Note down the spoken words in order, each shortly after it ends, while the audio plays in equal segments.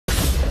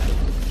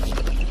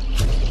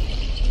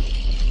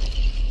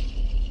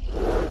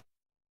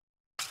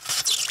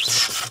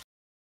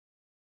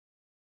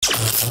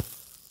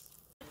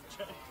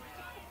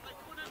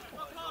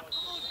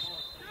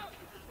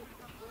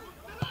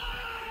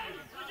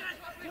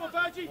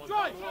Virgie,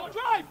 drive!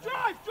 Drive!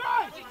 Drive!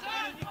 Drive!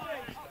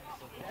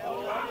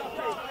 Well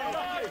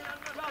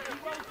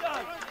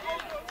done!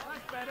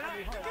 That's better.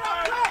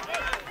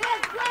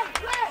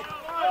 Play!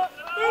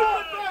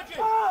 Movement, Virgie!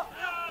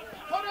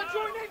 Come on,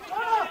 join in!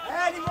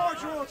 Any more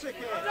draw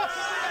tickets?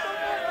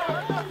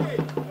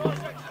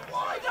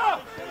 Wider!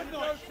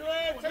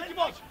 Take him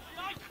on!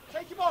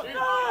 Take him on!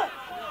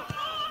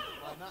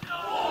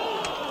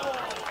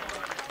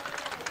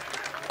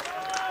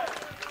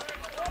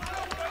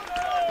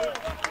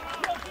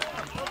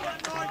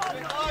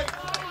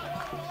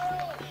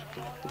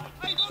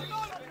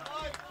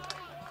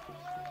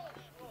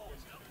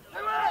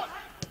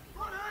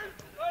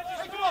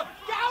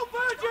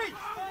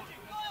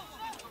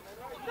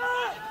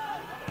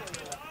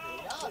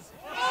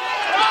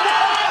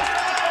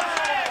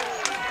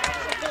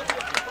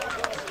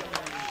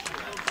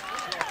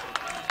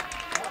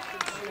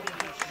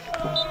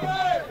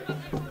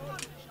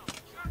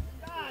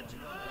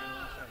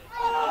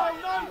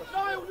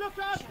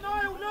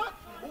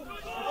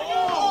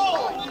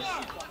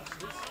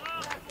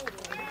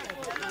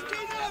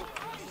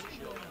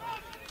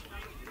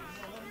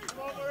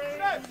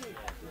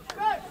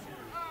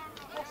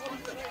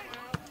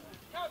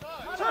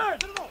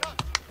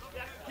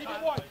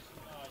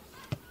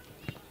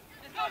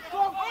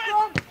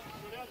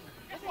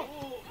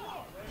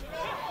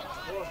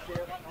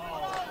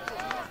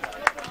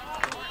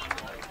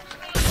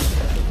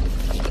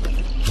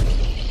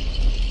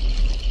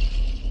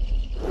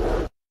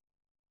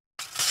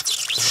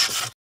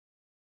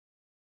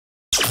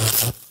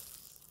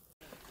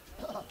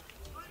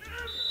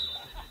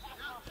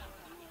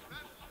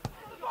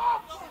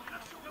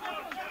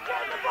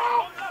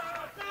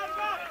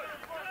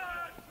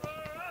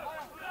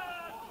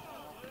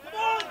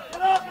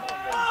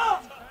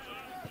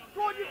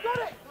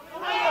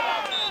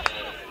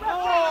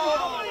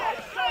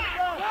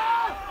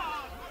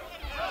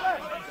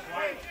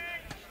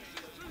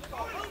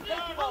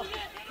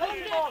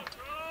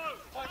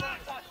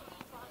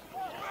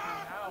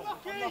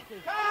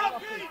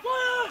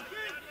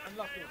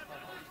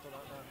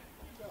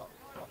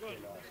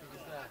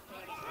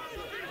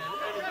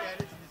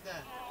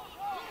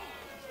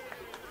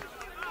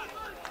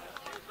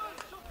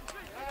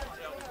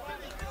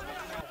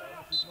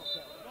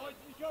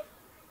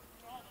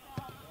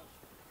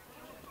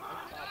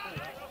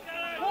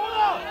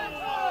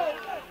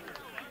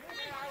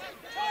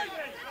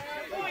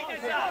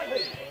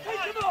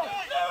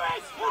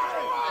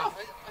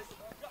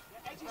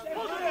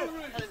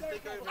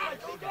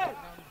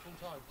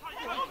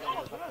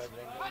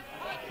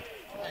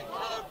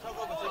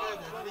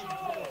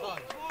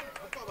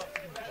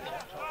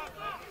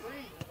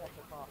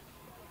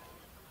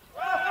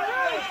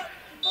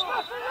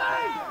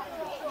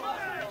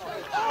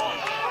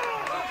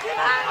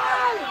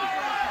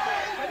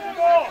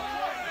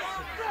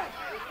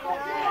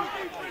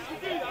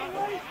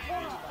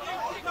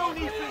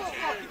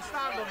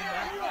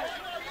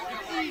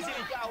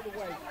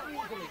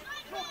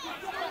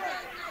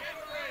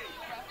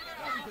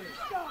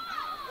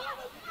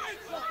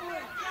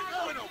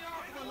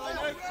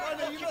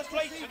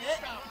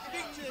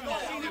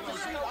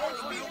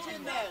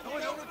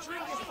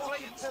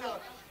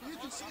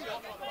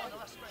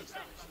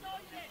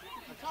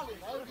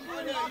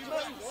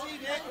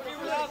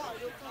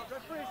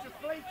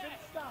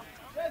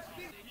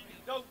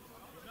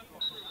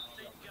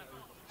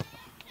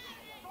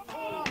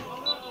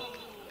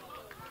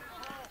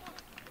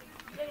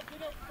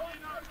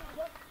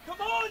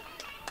 Come on!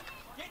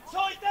 Get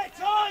tight there,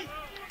 tight!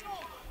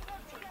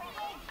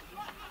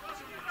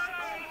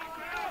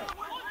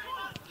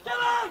 Get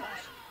out!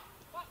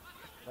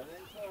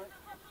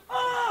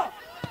 Ah!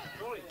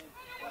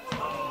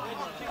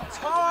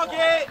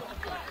 Target!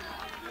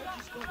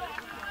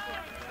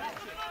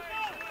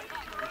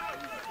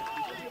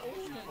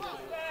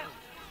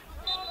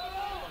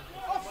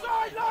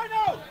 Offside,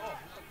 Lino!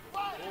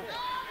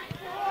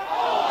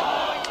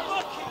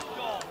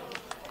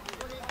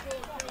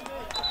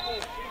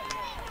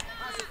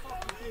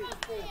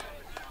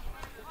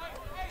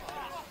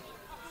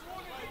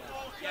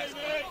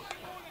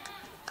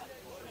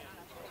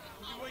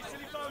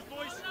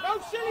 No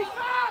silly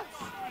fans!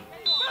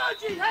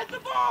 Virgie, head the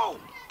ball!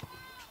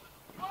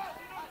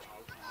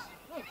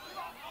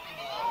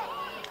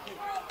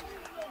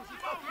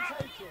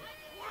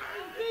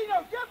 Dino,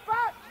 get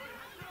back!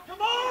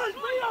 Come on,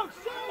 Rio,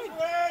 sing!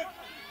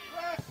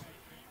 Press!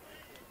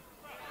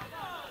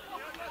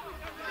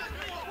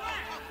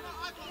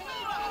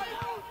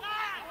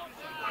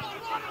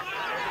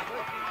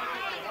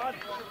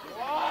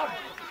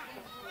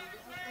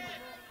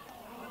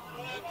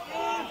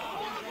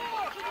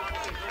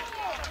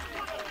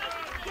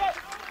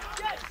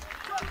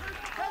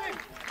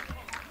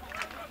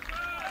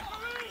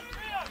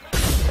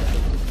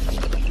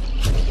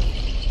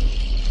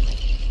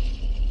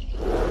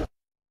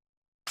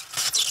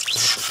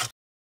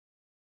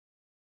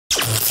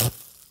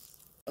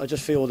 I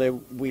just feel that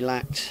we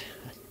lacked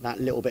that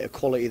little bit of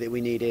quality that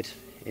we needed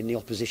in the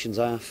opposition's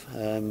half.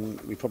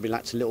 We probably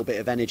lacked a little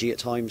bit of energy at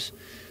times.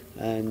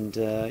 And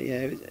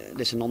yeah,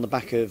 listen, on the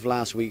back of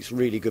last week's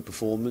really good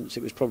performance,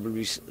 it was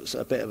probably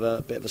a bit of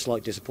a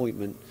slight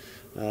disappointment.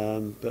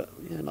 But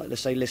yeah, like I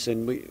say,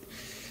 listen,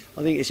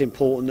 I think it's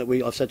important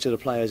that I've said to the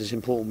players, it's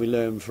important we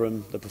learn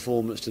from the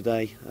performance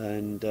today,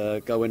 and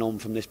going on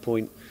from this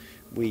point,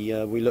 we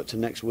look to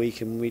next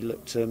week and we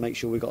look to make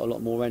sure we've got a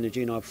lot more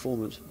energy in our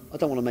performance. I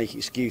don't want to make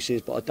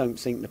excuses, but I don't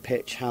think the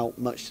pitch helped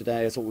much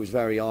today. I thought it was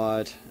very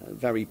hard,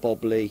 very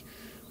bobbly,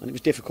 and it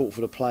was difficult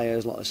for the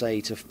players, like I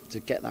say, to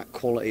get that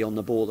quality on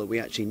the ball that we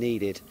actually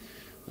needed.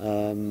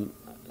 Listen,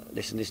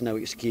 there's no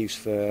excuse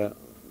for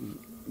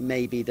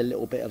maybe the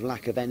little bit of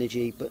lack of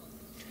energy, but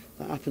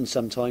that happens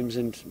sometimes,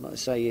 and like I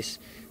say, it's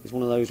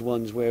one of those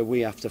ones where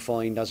we have to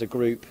find, as a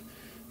group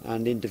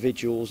and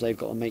individuals, they've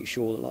got to make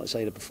sure that, like I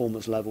say, the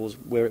performance levels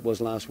where it was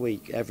last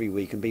week, every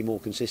week, and be more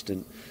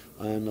consistent.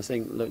 And I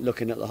think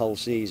looking at the whole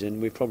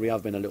season, we probably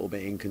have been a little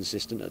bit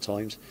inconsistent at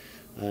times,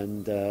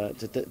 and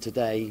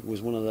today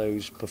was one of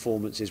those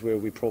performances where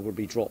we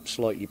probably dropped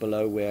slightly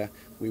below where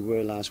we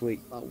were last week.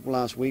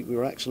 Last week we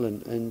were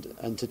excellent,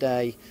 and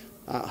today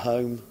at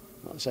home,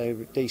 like I say, a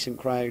decent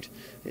crowd.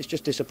 It's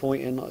just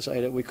disappointing, like I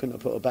say, that we couldn't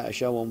have put a better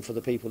show on for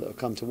the people that have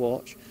come to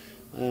watch,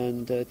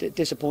 and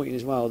disappointing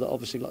as well that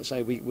obviously, like I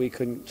say, we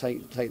couldn't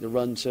take the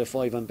run to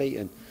 5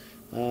 unbeaten.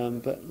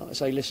 But like I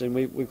say, listen,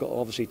 we've got to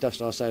obviously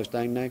dust ourselves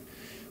down now.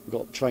 We've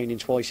got training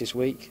twice this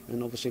week,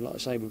 and obviously, like I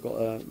say, we've got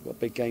a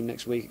big game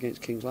next week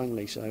against Kings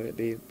Langley, so it'd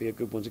be a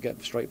good one to get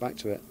straight back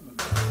to it.